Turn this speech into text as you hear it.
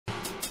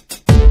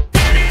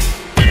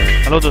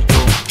Hello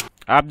दोस्तों,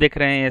 आप देख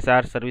रहे हैं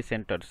एसआर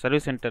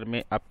सर्विस सेंटर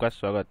में आपका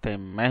स्वागत है।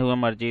 मैं हूं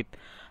अमरजीत।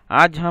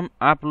 आज हम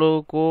आप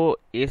लोगों को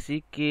एसी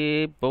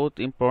के बहुत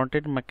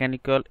इम्पोर्टेंट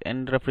मैकेनिकल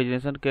एंड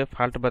रेफ्रिजरेशन के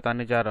फॉल्ट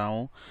बताने जा रहा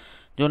हूं।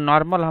 जो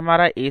नॉर्मल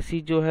हमारा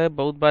एसी जो है,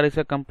 बहुत बार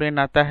ऐसा कंप्लेन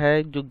आता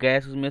है जो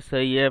गैस उसमें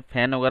सही है,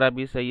 फैन वगैरह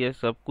भी सही है,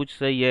 सब कुछ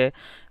सही है,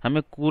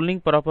 हमें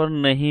कूलिंग प्रॉपर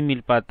नहीं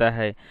मिल पाता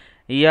है,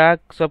 या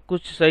सब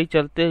कुछ सही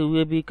चलते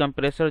हुए भी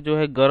कंप्रेसर जो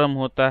है गर्म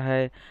होता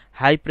है,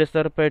 हाई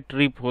प्रेशर पर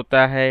ट्रिप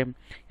होता है,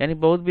 यानी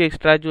बहुत भी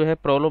एक्स्ट्रा जो है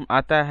प्रॉब्लम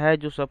आता है,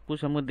 जो सब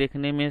कुछ हमें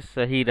देखने में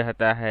सही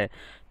रहता है।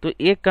 तो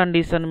एक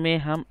कंडीशन में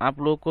हम आप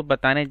लोगों को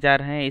बताने जा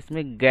रहे हैं,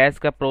 इसमें गैस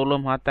का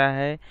प्रॉब्लम आता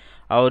है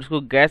और इसको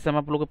गैस हम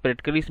आप लोगों को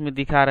प्रैक्टिकली इसमें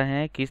दिखा रहे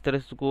हैं किस तरह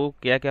से को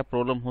क्या क्या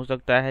प्रॉब्लम हो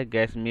सकता है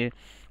गैस में।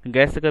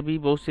 गैस का भी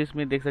बहुत से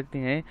इसमें देख सकते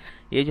हैं,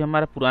 ये जो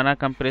हमारा पुराना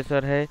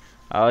कंप्रेसर है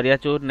और या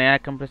जो नया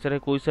कंप्रेसर है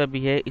कोई सा भी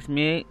है,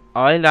 इसमें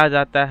ऑयल आ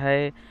जाता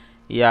है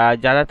या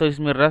ज़्यादा तो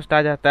इसमें रस्ट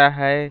आ जाता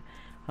है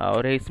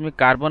और इसमें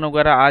कार्बन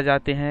वगैरह आ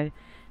जाते हैं।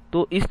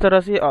 तो इस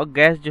तरह से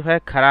गैस जो है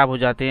ख़राब हो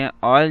जाते हैं,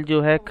 ऑयल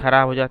जो है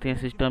ख़राब हो जाते हैं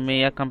सिस्टम में,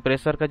 या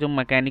कंप्रेसर का जो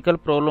मैकेनिकल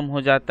प्रॉब्लम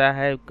हो जाता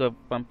है,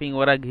 पंपिंग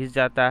वगैरह घिस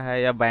जाता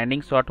है या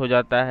बाइंडिंग शॉर्ट हो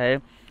जाता है,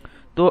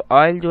 तो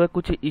ऑयल जो है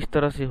कुछ इस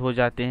तरह से हो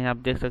जाते हैं। आप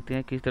देख सकते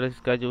हैं किस तरह से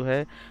इसका जो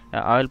है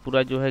ऑयल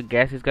पूरा जो है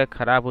गैस इसका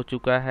ख़राब हो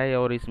चुका है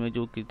और इसमें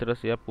जो किस तरह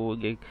से आपको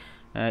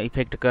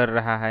इफेक्ट कर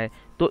रहा है।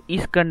 तो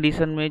इस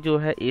कंडीशन में जो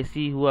है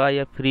एसी हुआ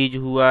या फ्रिज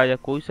हुआ या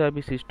कोई सा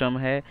भी सिस्टम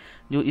है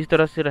जो इस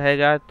तरह से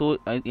रहेगा, तो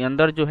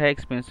अंदर जो है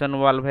एक्सपेंशन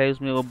वाल्व है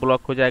उसमें वो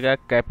ब्लॉक हो जाएगा,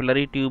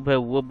 कैपिलरी ट्यूब है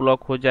वो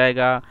ब्लॉक हो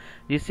जाएगा,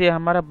 जिससे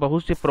हमारा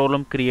बहुत से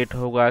प्रॉब्लम क्रिएट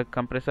होगा।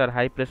 कंप्रेसर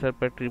हाई प्रेशर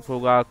पर ट्रिप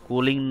होगा,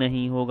 कूलिंग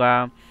नहीं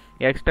होगा,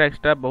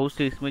 एक्स्ट्रा बहुत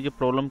से इसमें जो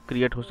प्रॉब्लम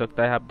क्रिएट हो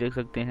सकता है, आप देख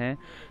सकते हैं।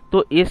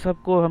 तो ये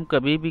सब को हम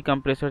कभी भी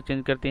कंप्रेसर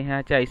चेंज करते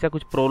हैं, चाहे ऐसा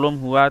कुछ प्रॉब्लम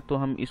हुआ तो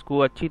हम इसको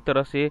अच्छी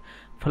तरह से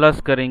फ्लश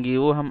करेंगे,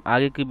 वो हम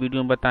आगे की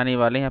वीडियो में बताने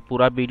वाले हैं।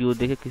 पूरा वीडियो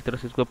देखें किस तरह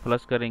से इसको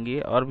फ्लश करेंगे,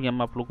 और भी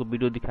हम आप लोग को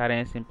वीडियो दिखा रहे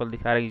हैं, सिंपल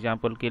दिखा रहे हैं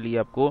एग्जांपल के लिए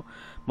आपको।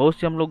 बहुत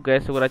से हम लोग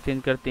गैस वगैरह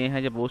चेंज करते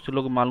हैं, जब बहुत से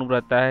लोग मालूम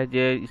रहता है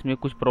जो इसमें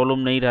कुछ प्रॉब्लम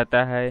नहीं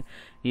रहता है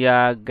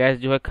या गैस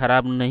जो है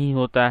ख़राब नहीं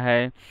होता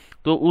है,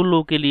 तो उन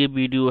लोगों के लिए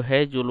वीडियो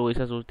है जो लोग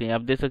ऐसा सोचते हैं।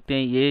 आप देख सकते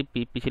हैं ये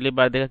पिछले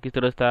बार देखा किस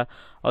तरह से था,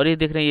 और ये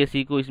देख रहे हैं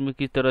एसी को, इसमें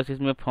किस तरह से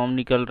इसमें फॉर्म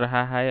निकल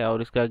रहा है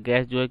और इसका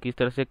गैस जो है किस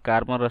तरह से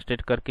कार्बन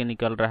रस्टेड करके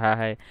निकल रहा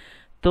है।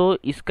 तो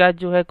इसका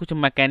जो है कुछ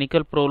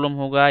मैकेनिकल प्रॉब्लम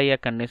होगा या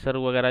कंडेंसर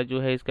वगैरह जो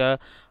है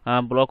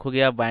इसका ब्लॉक हो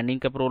गया, बाइंडिंग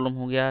का प्रॉब्लम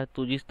हो गया,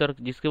 तो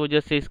जिसके वजह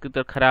से इसकी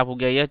तरह खराब हो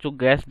गया, या जो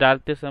गैस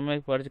डालते समय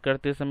पर्ज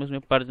करते समय उसमें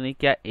पर्ज नहीं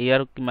किया,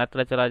 एयर की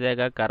मात्रा चला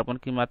जाएगा, कार्बन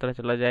की मात्रा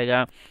चला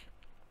जाएगा,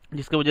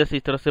 जिसकी वजह से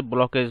इस तरह से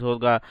ब्लॉकेज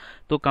होगा।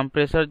 तो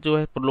कंप्रेसर जो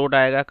है लोड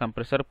आएगा,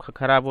 कंप्रेसर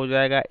खराब हो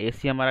जाएगा,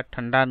 एसी हमारा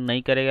ठंडा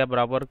नहीं करेगा,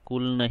 बराबर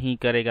कूल नहीं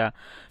करेगा।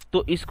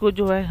 तो इसको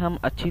जो है हम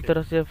अच्छी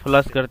तरह से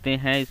फ्लश करते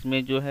हैं।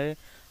 इसमें जो है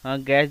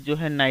गैस जो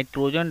है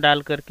नाइट्रोजन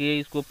डाल करके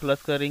इसको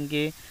फ्लश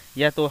करेंगे,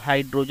 या तो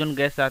हाइड्रोजन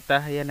गैस आता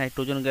है या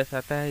नाइट्रोजन गैस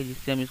आता है,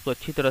 जिससे हम इसको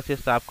अच्छी तरह से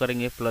साफ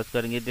करेंगे, फ्लश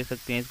करेंगे। देख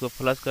सकते हैं इसको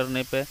फ्लश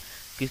करने पे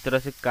किस तरह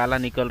से काला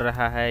निकल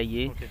रहा है।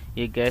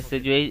 ये गैस से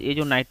जो है, ये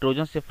जो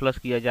नाइट्रोजन से फ्लश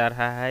किया जा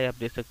रहा है, आप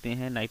देख सकते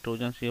हैं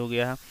नाइट्रोजन से हो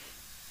गया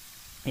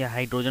या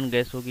हाइड्रोजन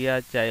गैस हो गया,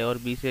 चाहे और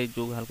भी से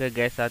जो हल्के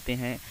गैस आते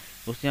हैं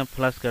उससे हम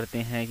फ्लश करते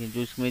हैं कि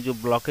जो इसमें जो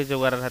ब्लॉकेज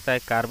वगैरह रहता है,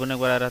 कार्बन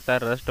वगैरह रहता है,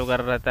 रस्ट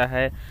वगैरह रहता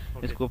है,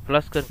 इसको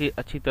फ्लश करके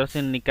अच्छी तरह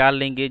से निकाल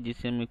लेंगे,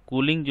 जिससे हमें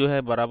कूलिंग जो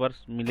है बराबर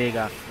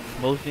मिलेगा।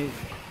 बहुत सी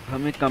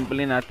हमें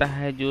कंप्लेन आता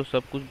है जो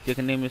सब कुछ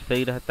देखने में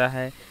सही रहता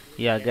है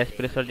या गैस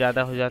प्रेशर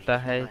ज़्यादा हो जाता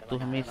है, तो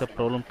हमें सब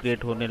प्रॉब्लम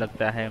क्रिएट होने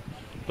लगता है।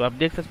 तो आप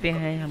देख सकते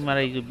हैं हमारा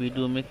ये जो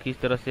वीडियो में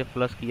किस तरह से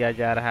फ्लश किया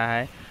जा रहा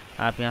है।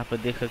 आप यहाँ पर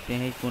देख सकते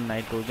हैं इसको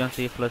नाइट्रोजन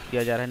से फ्लश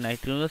किया जा रहा है।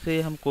 नाइट्रोजन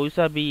से हम कोई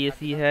सा भी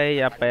एसी है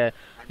या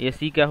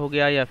एसी का हो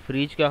गया या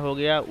फ्रिज का हो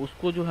गया,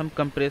 उसको जो हम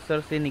कंप्रेसर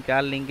से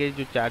निकाल लेंगे,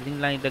 जो चार्जिंग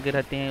लाइन लगे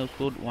रहते हैं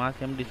उसको वहाँ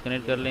से हम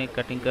डिस्कनेक्ट कर लेंगे,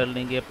 कटिंग कर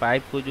लेंगे,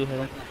 पाइप को जो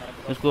है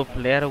उसको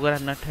फ्लेयर वगैरह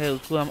नट है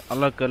उसको हम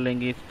अलग कर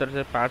लेंगे। इस तरह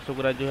से पार्ट्स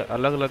वगैरह जो है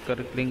अलग अलग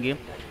कर लेंगे,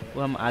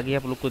 वो हम आगे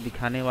आप लोग को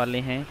दिखाने वाले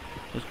हैं।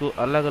 उसको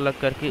अलग अलग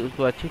करके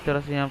उसको अच्छी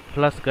तरह से हम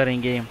फ्लश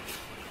करेंगे।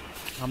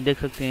 हम देख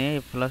सकते हैं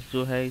फ्लश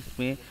जो है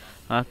इसमें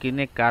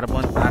कितने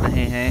कार्बन आ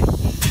रहे हैं।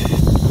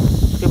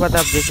 उसके बाद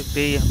आप देख सकते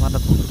हैं ये हमारा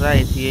दूसरा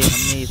एसी है,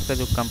 हमने इसका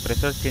जो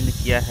कंप्रेसर चेंज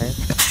किया है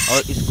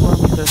और इसको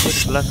हम इस तरह से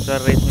फ्लश कर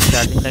रहे हैं। इसमें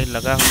चार्जिंग लाइट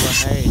लगा हुआ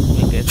है,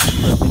 इसमें गैस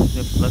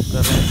इसमें फ्लश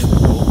कर रहे हैं,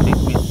 बहुत से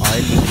इसमें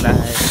ऑयल निकला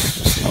है।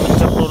 और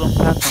इसका प्रॉब्लम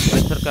था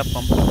कंप्रेसर का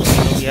पंपिंग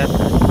फेल हो गया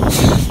था,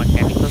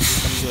 मैकेनिकल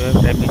सिस्टम जो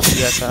है डैमेज हो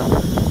गया था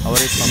और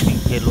एक पंपिंग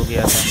फेल हो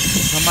गया था।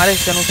 तो हमारे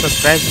चैनल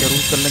सब्सक्राइब जरूर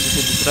कर लें,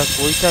 जिससे दूसरा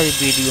कोई सा भी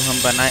वीडियो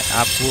हम बनाए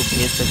आपको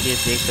भेज सके,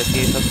 देख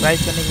सके।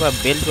 सब्सक्राइब करने के बाद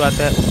बेल जो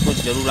आता है उसको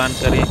जरूर ऑन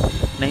करें,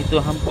 नहीं तो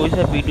हम कोई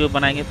सा वीडियो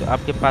बनाएंगे तो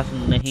आपके पास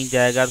नहीं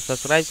जाएगा। तो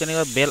सब्सक्राइब करने के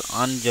बाद बेल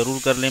ऑन जरूर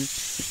कर लें।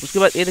 उसके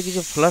बाद ये देखिए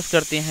जो फ्लश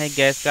करते हैं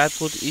गैस का,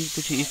 कुछ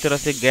इस तरह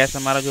से गैस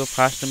हमारा जो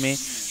फास्ट में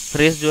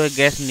फ्रेश जो है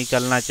गैस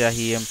निकलना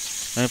चाहिए।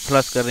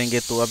 फ्लश करेंगे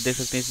तो आप देख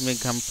सकते हैं इसमें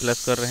हम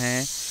फ्लश कर रहे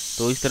हैं,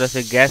 तो इस तरह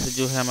से गैस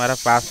जो है हमारा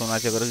पास होना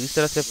चाहिए। अगर इस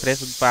तरह से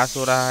फ्रेश पास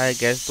हो रहा है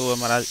गैस, तो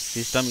हमारा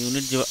सिस्टम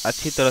यूनिट जो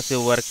अच्छी तरह से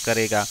वर्क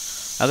करेगा।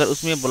 अगर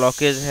उसमें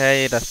ब्लॉकेज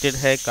है, रस्टेड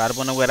है,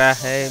 कार्बन वगैरह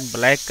है,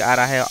 ब्लैक आ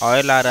रहा है,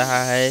 ऑयल आ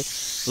रहा है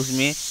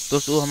उसमें,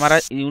 तो हमारा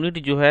यूनिट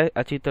जो है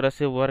अच्छी तरह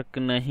से वर्क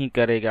नहीं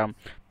करेगा।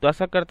 तो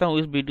आशा करता हूँ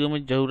इस वीडियो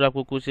में ज़रूर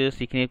आपको कुछ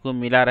सीखने को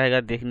मिला रहेगा,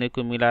 देखने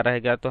को मिला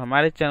रहेगा। तो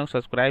हमारे चैनल को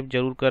सब्सक्राइब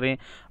जरूर करें,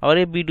 और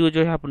ये वीडियो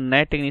जो है आप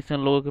नए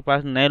टेक्नीशियन लोगों के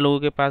पास, नए लोगों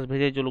के पास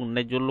भेजें,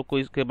 जो लोग को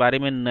इसके बारे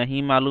में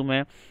नहीं मालूम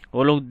है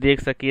वो लोग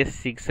देख सके,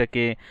 सीख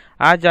सके।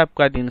 आज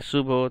आपका दिन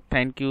शुभ हो।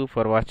 Thank you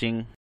for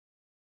watching.